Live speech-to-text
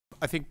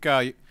I think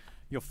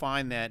you'll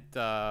find that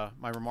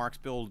my remarks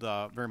build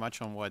very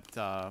much on what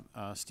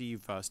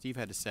Steve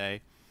had to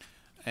say,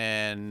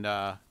 and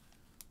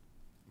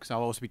because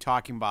I'll also be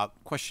talking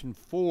about question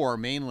 4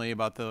 mainly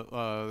about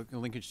the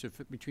linkage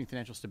between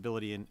financial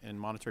stability and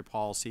monetary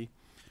policy.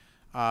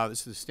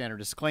 This is a standard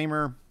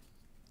disclaimer.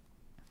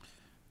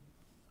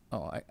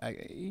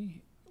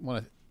 I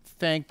want to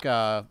thank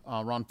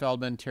Ron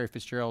Feldman, Terry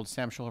Fitzgerald,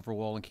 Sam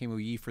Schulhofer-Wohl, and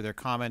Keimu Yi for their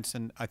comments,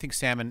 and I think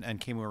Sam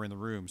and Keimu are in the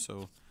room,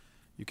 so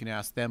you can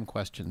ask them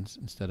questions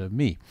instead of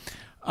me.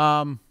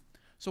 So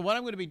what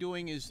I'm going to be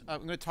doing is I'm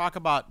going to talk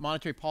about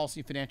monetary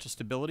policy and financial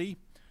stability.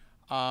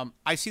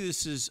 I see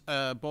this as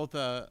both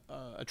a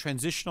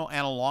transitional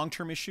and a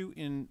long-term issue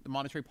in the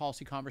monetary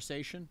policy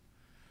conversation.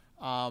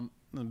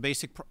 The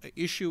basic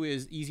issue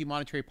is easy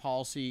monetary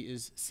policy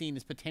is seen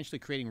as potentially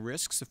creating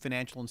risks of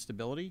financial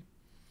instability.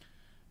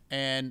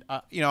 And,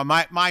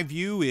 my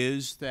view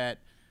is that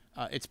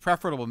it's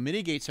preferable to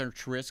mitigate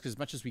such risk as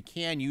much as we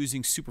can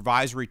using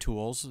supervisory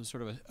tools,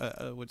 sort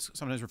of what's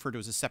sometimes referred to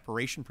as a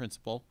separation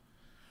principle.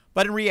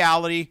 But in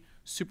reality,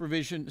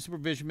 supervision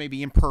may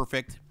be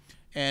imperfect,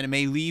 and it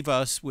may leave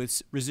us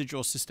with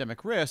residual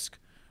systemic risk.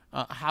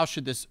 How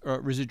should this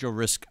residual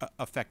risk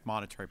affect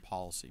monetary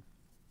policy?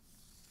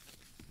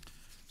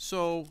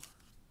 So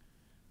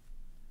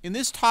in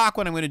this talk,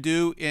 what I'm going to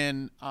do,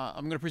 I'm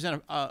going to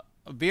present a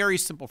very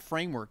simple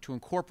framework to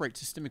incorporate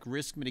systemic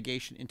risk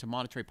mitigation into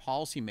monetary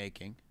policy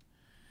making.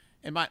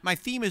 And my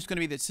theme is going to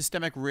be that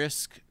systemic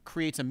risk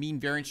creates a mean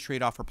variance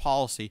trade-off for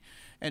policy.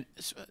 And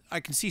I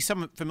can see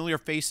some familiar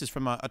faces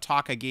from a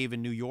talk I gave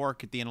in New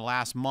York at the end of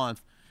last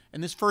month.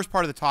 And this first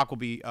part of the talk will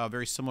be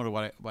very similar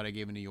to what I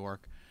gave in New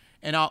York.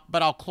 And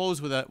I'll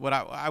close with what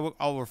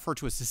I'll refer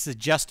to as a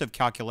suggestive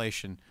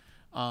calculation.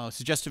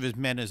 Suggestive is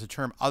meant as a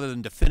term other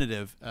than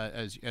definitive,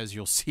 as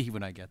you'll see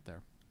when I get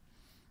there.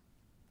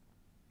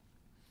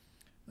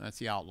 That's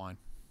the outline.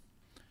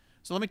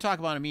 So let me talk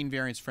about a mean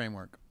variance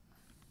framework.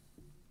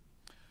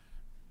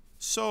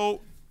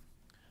 So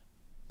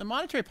the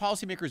monetary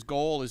policymaker's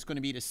goal is going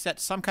to be to set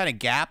some kind of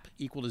gap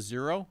equal to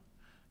 0.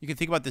 You can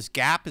think about this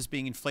gap as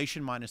being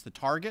inflation minus the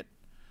target,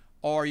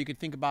 or you could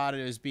think about it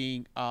as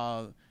being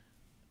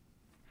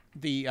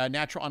the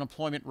natural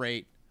unemployment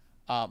rate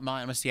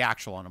minus the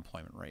actual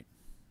unemployment rate.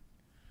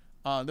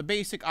 The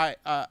basic,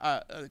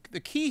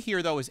 the key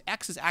here, though, is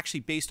X is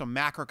actually based on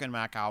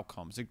macroeconomic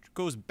outcomes. It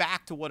goes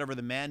back to whatever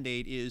the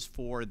mandate is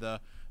for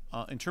the,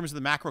 in terms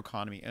of the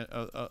macroeconomy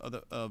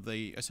of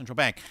the central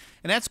bank.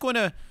 And that's going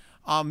to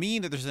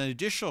mean that there's an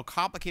additional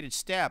complicated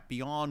step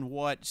beyond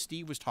what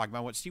Steve was talking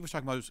about. What Steve was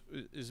talking about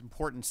is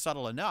important,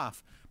 subtle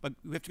enough, but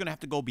we're going to have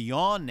to go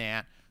beyond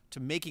that to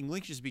making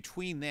linkages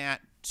between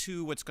that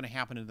to what's going to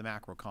happen in the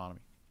macroeconomy.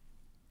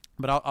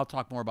 But I'll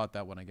talk more about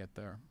that when I get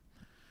there.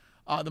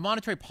 The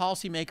monetary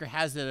policymaker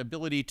has the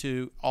ability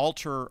to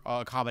alter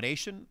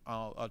accommodation.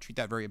 I'll treat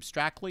that very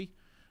abstractly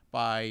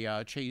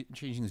by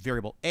changing this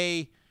variable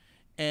A,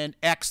 and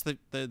X,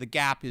 the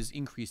gap is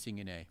increasing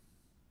in A.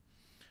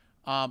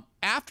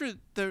 After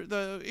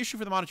the issue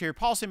for the monetary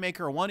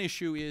policymaker, one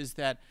issue is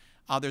that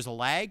there's a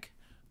lag,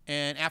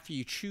 and after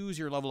you choose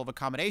your level of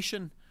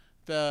accommodation,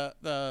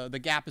 the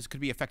gap could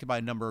be affected by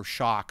a number of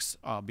shocks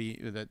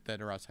that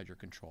are outside your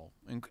control,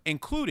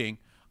 including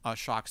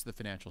shocks to the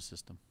financial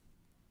system.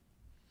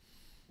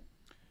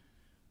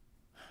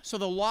 So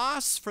the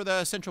loss for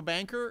the central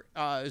banker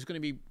is going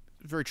to be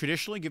very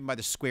traditionally given by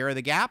the square of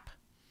the gap.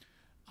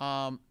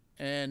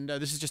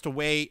 This is just a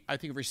way, I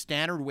think, a very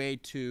standard way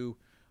to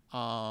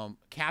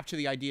capture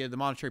the idea of the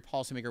monetary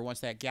policymaker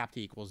wants that gap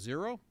to equal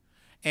 0,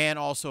 and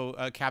also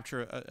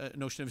capture a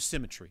notion of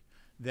symmetry,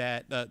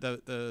 that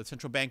the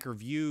central banker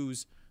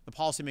views, the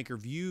policymaker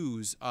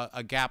views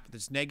a gap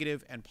that's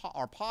negative and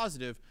or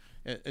positive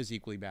as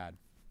equally bad.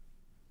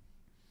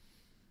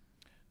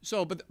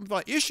 So, but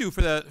the issue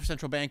for the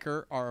central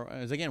banker,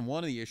 as again,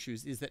 one of the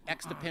issues, is that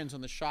X depends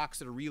on the shocks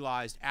that are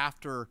realized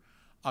after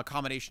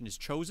accommodation is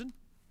chosen.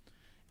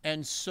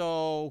 And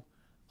so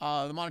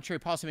the monetary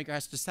policymaker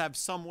has to have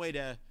some way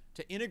to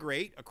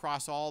integrate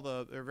across all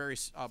the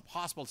various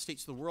possible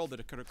states of the world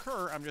that it could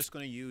occur. I'm just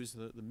going to use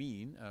the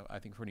mean, I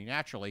think, pretty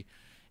naturally.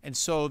 And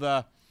so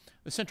the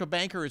central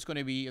banker is going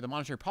to be, the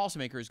monetary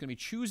policymaker is going to be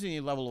choosing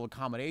a level of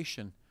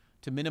accommodation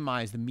to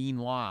minimize the mean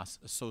loss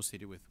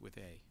associated with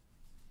A.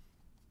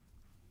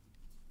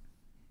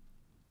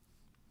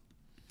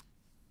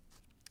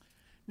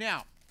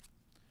 Now,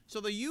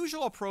 so the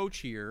usual approach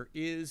here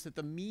is that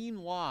the mean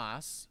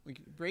loss, we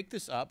can break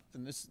this up,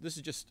 and this is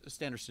just a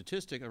standard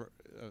statistic,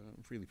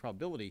 freely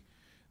probability.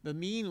 The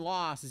mean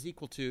loss is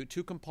equal to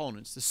two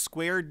components, the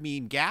squared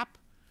mean gap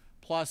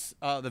plus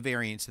the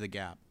variance of the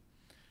gap.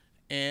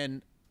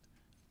 And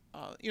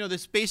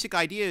this basic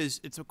idea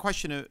is it's a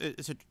question of,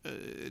 it's a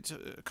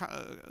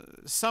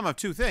sum of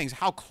two things: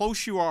 how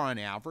close you are on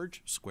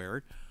average,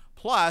 squared,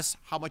 plus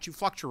how much you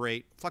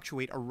fluctuate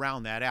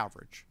around that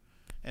average.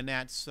 And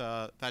that's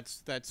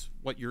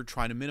what you're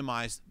trying to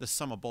minimize, the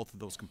sum of both of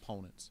those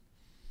components.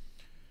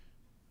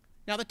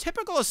 Now, the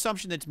typical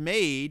assumption that's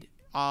made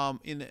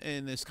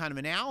in this kind of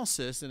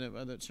analysis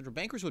and that central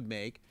bankers would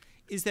make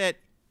is that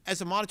as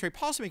a monetary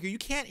policymaker, you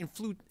can't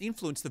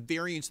influence the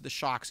variance of the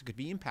shocks that could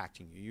be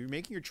impacting you. You're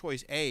making your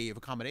choice A of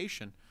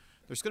accommodation.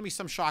 There's going to be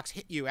some shocks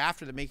hit you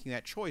after making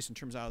that choice in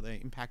terms of how they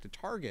impact the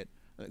target,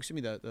 excuse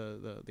me,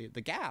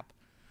 the gap,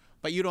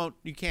 but you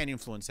can't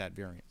influence that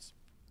variance.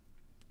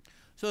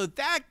 So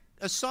that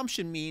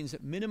assumption means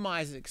that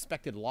minimizing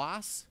expected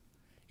loss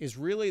is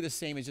really the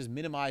same as just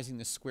minimizing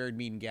the squared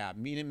mean gap,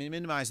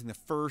 minimizing the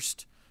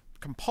first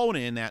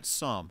component in that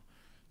sum.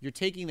 You're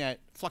taking that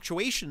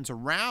fluctuations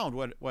around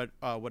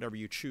whatever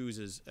you choose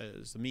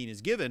as the mean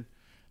is given.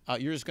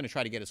 You're just going to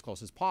try to get as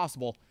close as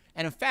possible.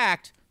 And in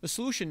fact, the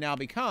solution now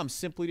becomes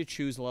simply to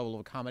choose the level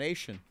of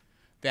accommodation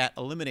that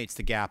eliminates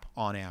the gap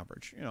on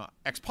average. You know,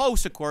 ex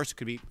post, of course,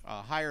 could be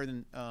higher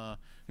than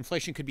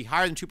inflation could be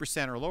higher than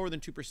 2% or lower than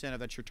 2% if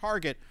that's your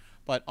target,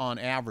 but on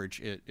average,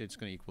 it's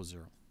going to equal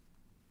 0.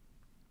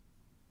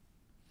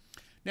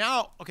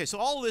 Now, okay, so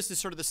all of this is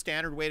sort of the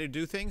standard way to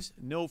do things.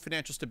 No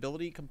financial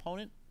stability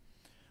component.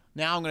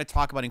 Now I'm going to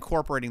talk about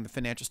incorporating the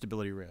financial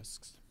stability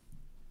risks.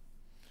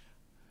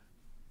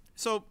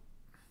 So,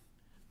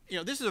 you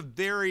know, this is a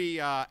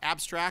very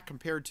abstract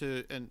compared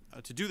to, and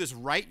to do this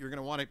right, you're going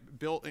to want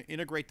to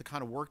integrate the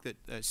kind of work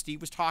that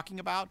Steve was talking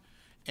about.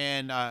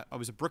 And I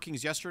was at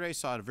Brookings yesterday,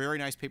 saw a very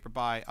nice paper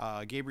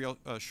by Gabriel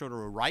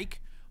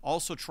Schroeder-Reich,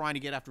 also trying to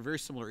get after very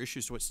similar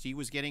issues to what Steve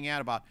was getting at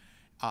about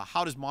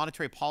how does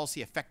monetary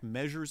policy affect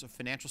measures of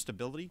financial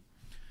stability.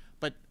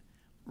 But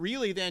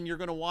really then you're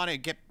going to want to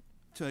get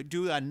to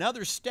do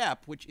another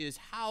step, which is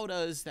how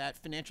does that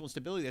financial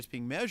instability that's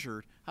being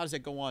measured, how does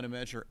that go on to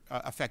measure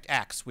affect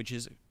X, which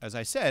is, as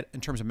I said,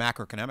 in terms of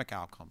macroeconomic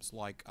outcomes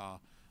like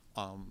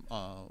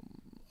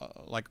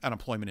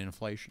unemployment and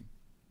inflation.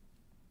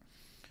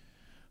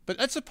 But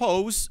let's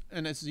suppose,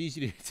 and this is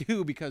easy to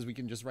do because we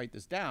can just write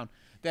this down,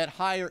 that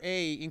higher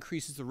A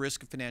increases the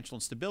risk of financial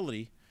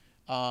instability,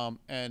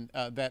 and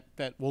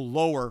that will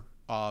lower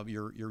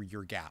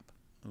your gap.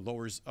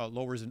 Lowers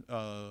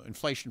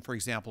inflation, for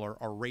example,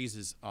 or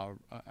raises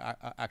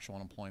actual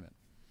unemployment.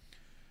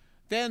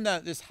 Then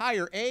this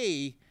higher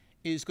A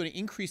is going to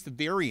increase the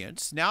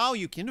variance. Now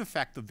you can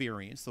affect the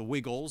variance, the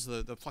wiggles,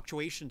 the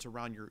fluctuations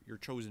around your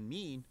chosen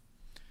mean,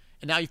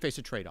 and now you face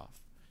a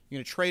trade-off. You're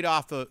going to trade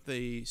off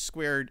the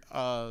squared,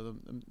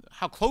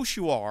 how close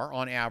you are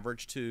on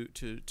average to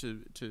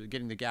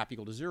getting the gap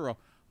equal to 0,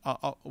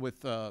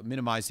 with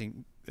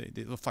minimizing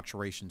the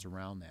fluctuations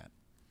around that.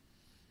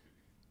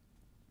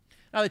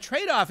 Now, the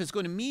trade-off is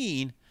going to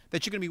mean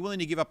that you're going to be willing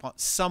to give up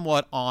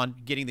somewhat on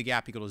getting the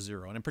gap equal to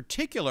 0. And in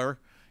particular,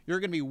 you're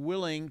going to be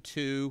willing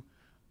to,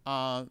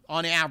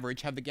 on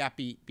average, have the gap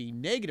be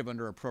negative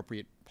under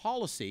appropriate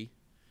policy.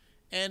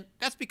 And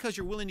that's because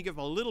you're willing to give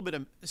a little bit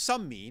of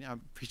some mean.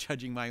 I'm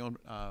prejudging my own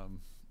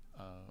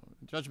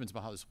judgments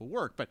about how this will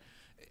work. But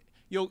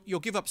you'll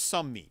give up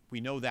some mean.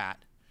 We know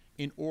that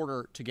in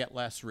order to get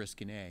less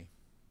risk in A.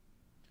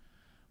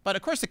 But,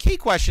 of course, the key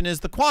question is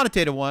the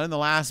quantitative one in the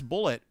last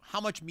bullet.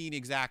 How much mean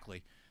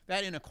exactly?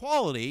 That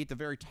inequality at the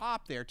very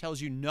top there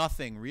tells you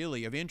nothing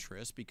really of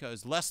interest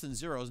because less than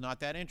 0 is not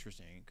that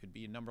interesting. It could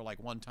be a number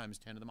like 1 times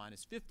 10 to the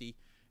minus 50,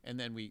 and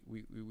then we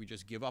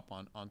just give up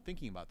on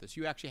thinking about this.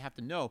 You actually have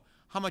to know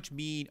how much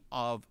mean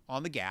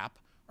on the gap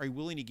are you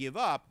willing to give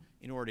up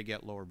in order to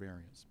get lower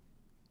variance,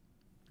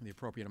 the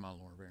appropriate amount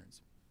of lower variance.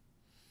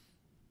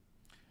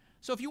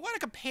 So if you want to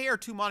compare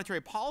two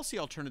monetary policy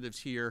alternatives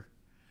here,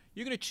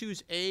 you're going to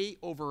choose A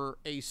over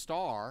A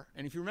star.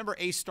 And if you remember,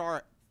 A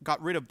star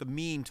got rid of the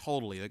mean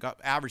totally. They got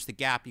averaged the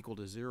gap equal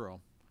to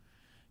 0.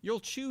 You'll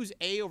choose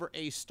A over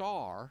A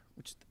star,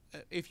 which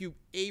if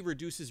A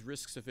reduces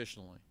risk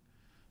sufficiently.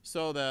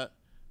 So the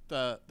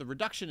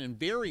reduction in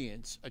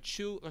variance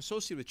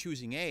associated with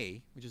choosing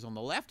A, which is on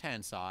the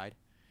left-hand side,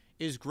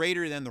 is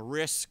greater than the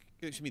risk,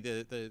 excuse me,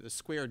 the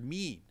squared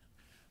mean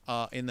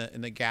in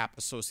the gap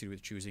associated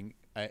with choosing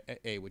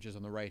A, which is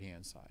on the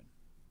right-hand side.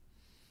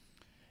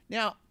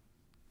 Now,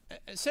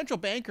 central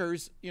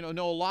bankers,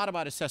 know a lot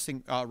about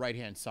assessing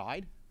right-hand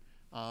side.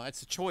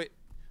 It's a choice.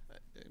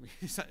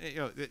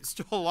 There's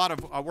still a lot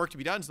of work to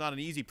be done. It's not an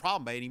easy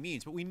problem by any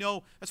means, but we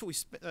know that's what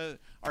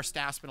our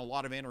staff spend a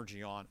lot of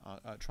energy on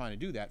trying to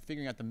do that,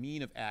 figuring out the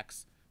mean of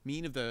X,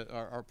 mean of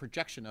our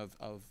projection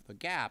of the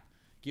gap,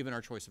 given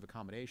our choice of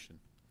accommodation.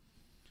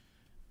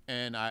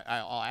 And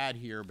I'll add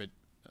here, but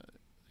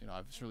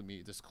I've certainly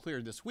made this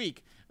clear this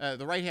week.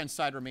 The right-hand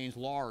side remains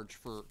large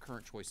for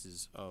current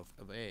choices of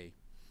A.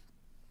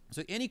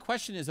 So any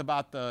question is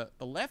about the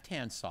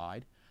left-hand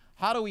side.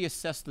 How do we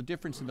assess the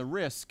difference in the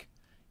risk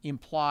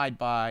implied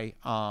by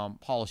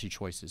policy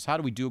choices? How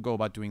do we go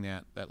about doing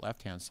that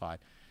left-hand side?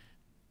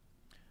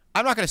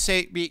 I'm not going to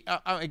say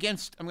I'm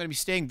going to be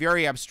staying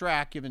very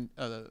abstract given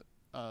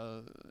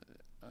where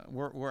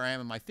I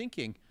am in my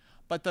thinking.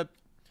 But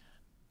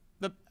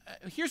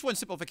here's one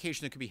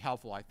simplification that could be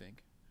helpful, I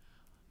think.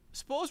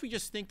 Suppose we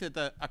just think that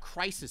a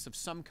crisis of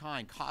some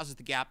kind causes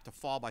the gap to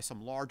fall by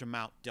some large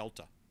amount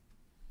delta.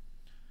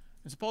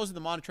 And suppose that the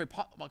monetary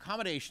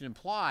accommodation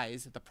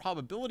implies that the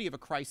probability of a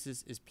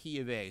crisis is P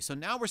of A. So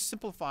now we're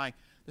simplifying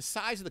the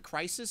size of the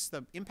crisis,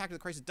 the impact of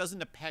the crisis doesn't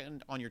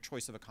depend on your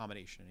choice of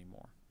accommodation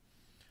anymore.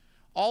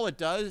 All it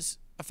does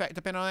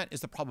depend on it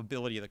is the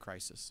probability of the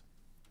crisis.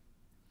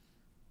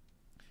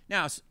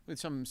 Now, with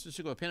some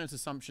statistical dependence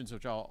assumptions,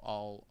 which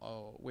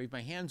I'll wave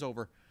my hands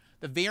over,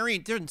 the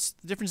difference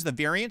in the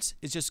variance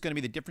is just going to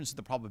be the difference in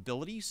the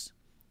probabilities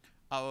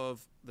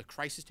of the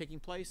crisis taking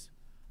place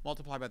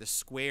multiplied by the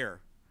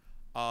square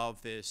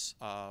of this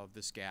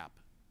gap,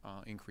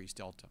 increased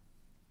delta.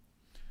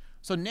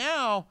 So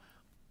now,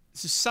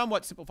 this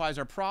somewhat simplifies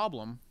our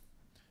problem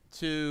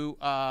to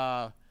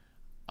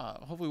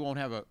hopefully we won't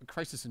have a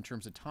crisis in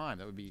terms of time.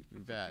 That would be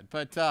bad.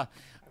 But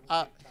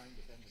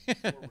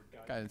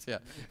guidance,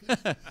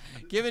 yeah.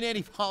 Given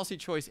any policy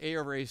choice A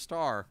over A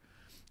star,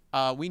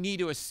 we need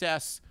to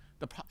assess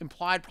the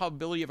implied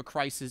probability of a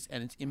crisis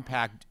and its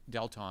impact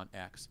delta on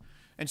X.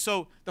 And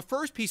so the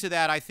first piece of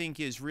that, I think,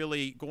 is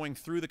really going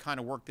through the kind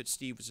of work that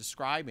Steve was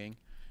describing.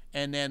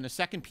 And then the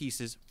second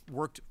piece is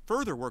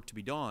further work to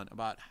be done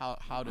about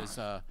how does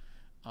that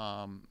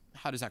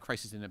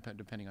crisis end up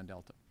depending on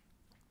delta.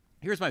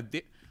 Here's my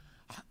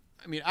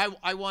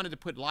I wanted to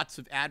put lots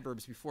of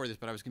adverbs before this,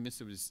 but I was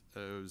convinced it was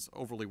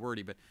overly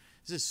wordy. But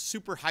this is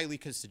super highly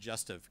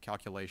suggestive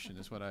calculation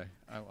is what I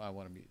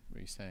want to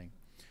be saying.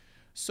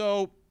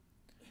 So,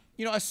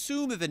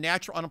 assume that the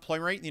natural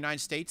unemployment rate in the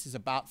United States is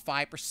about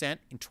 5%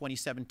 in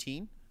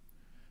 2017,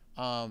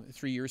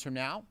 3 years from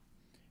now,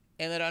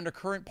 and that under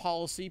current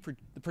policy,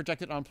 the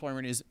projected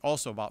unemployment is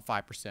also about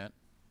 5%.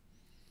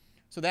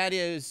 So that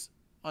is,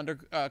 under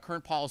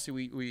current policy,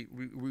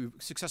 we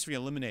successfully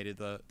eliminated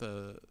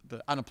the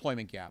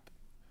unemployment gap.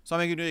 So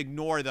I'm going to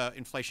ignore the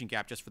inflation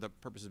gap just for the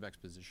purpose of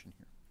exposition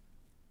here.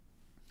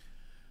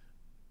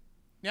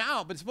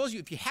 Now, but suppose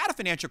if you had a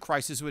financial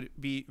crisis, it would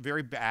be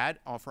very bad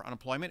for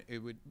unemployment. It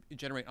would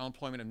generate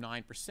unemployment of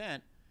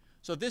 9%.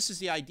 So this is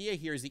the idea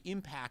here: is the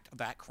impact of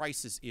that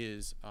crisis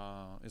is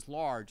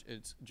large.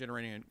 It's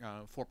generating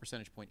a 4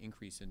 percentage point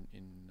increase in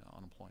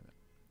unemployment.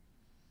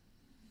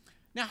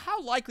 Now,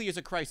 how likely is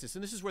a crisis?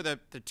 And this is where the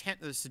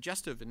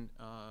suggestive and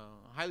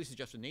highly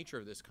suggestive nature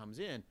of this comes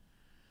in.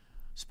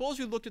 Suppose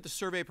we looked at the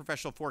survey of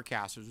professional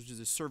forecasters, which is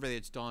a survey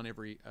that's done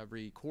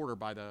every quarter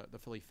by the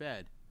Philly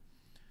Fed.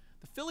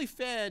 The Philly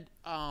Fed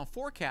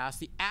forecast,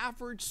 the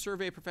average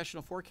survey of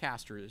professional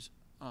forecasters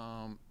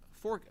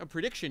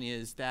prediction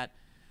is that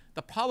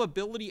the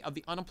probability of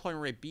the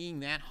unemployment rate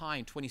being that high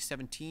in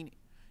 2017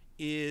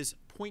 is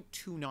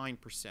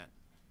 0.29%.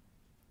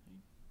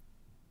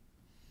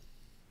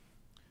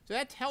 So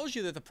that tells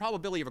you that the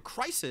probability of a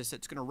crisis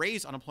that's going to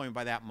raise unemployment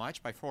by that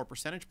much, by 4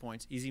 percentage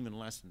points, is even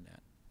less than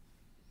that.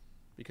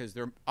 Because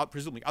there are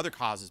presumably other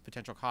causes,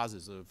 potential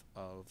causes of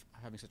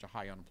having such a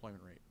high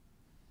unemployment rate.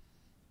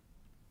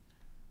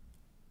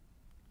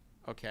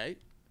 Okay.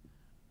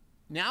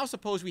 Now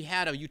suppose we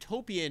had a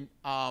utopian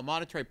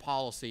monetary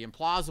policy,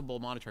 implausible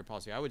monetary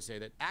policy, I would say,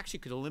 that actually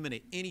could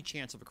eliminate any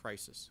chance of a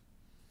crisis.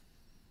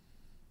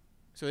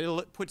 So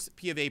it puts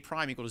P of A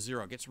prime equal to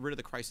 0, gets rid of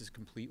the crisis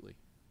completely.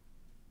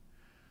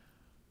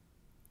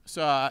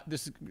 So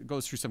this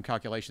goes through some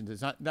calculations.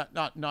 It's not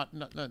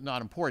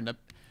important.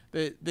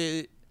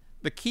 The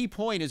key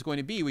point is going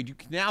to be we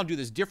can now do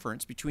this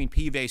difference between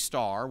P of A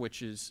star,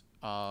 which is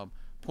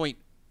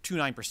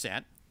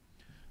 0.29%.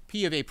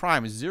 P of A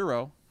prime is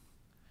 0,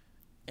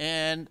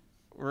 and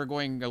we're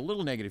going a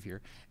little negative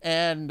here,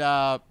 and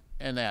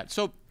that.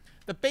 So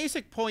the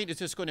basic point is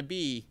just going to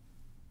be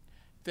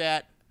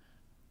that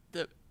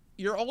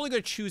you're only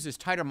going to choose this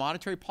tighter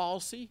monetary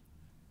policy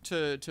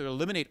to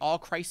eliminate all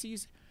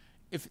crises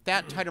if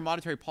that tighter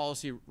monetary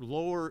policy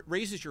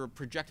raises your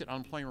projected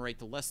unemployment rate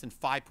to less than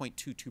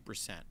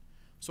 5.22%.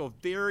 So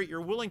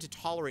you're willing to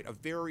tolerate a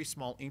very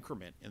small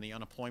increment in the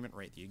unemployment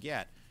rate that you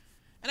get.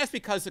 And that's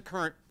because the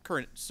current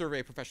survey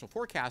of professional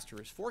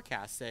forecasters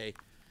forecasts say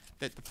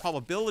that the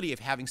probability of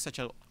having such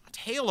a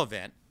tail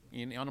event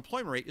in the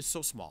unemployment rate is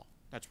so small.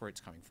 That's where it's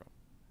coming from.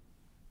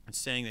 It's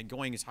saying that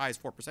going as high as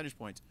 4 percentage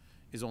points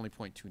is only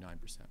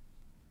 0.29%.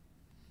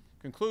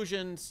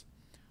 Conclusions.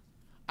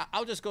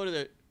 I'll just go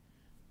to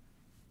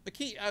the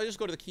key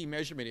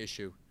measurement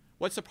issue.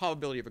 What's the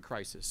probability of a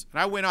crisis?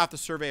 And I went off the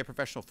survey of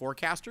professional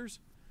forecasters,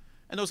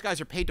 and those guys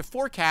are paid to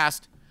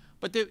forecast,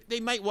 but they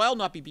might well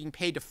not be being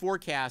paid to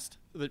forecast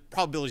the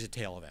probabilities of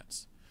tail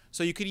events.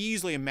 So you could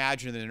easily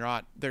imagine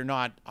that they're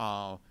not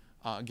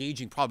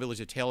gauging probabilities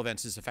of tail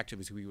events as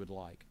effectively as we would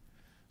like.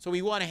 So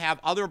we want to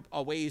have other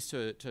ways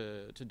to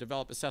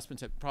develop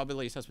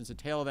probability assessments of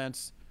tail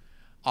events.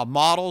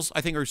 Models,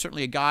 I think, are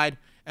certainly a guide.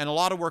 And a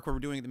lot of work we're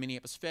doing at the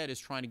Minneapolis Fed is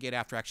trying to get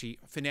after actually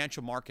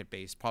financial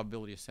market-based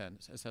probability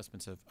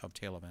assessments of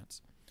tail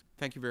events.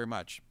 Thank you very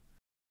much.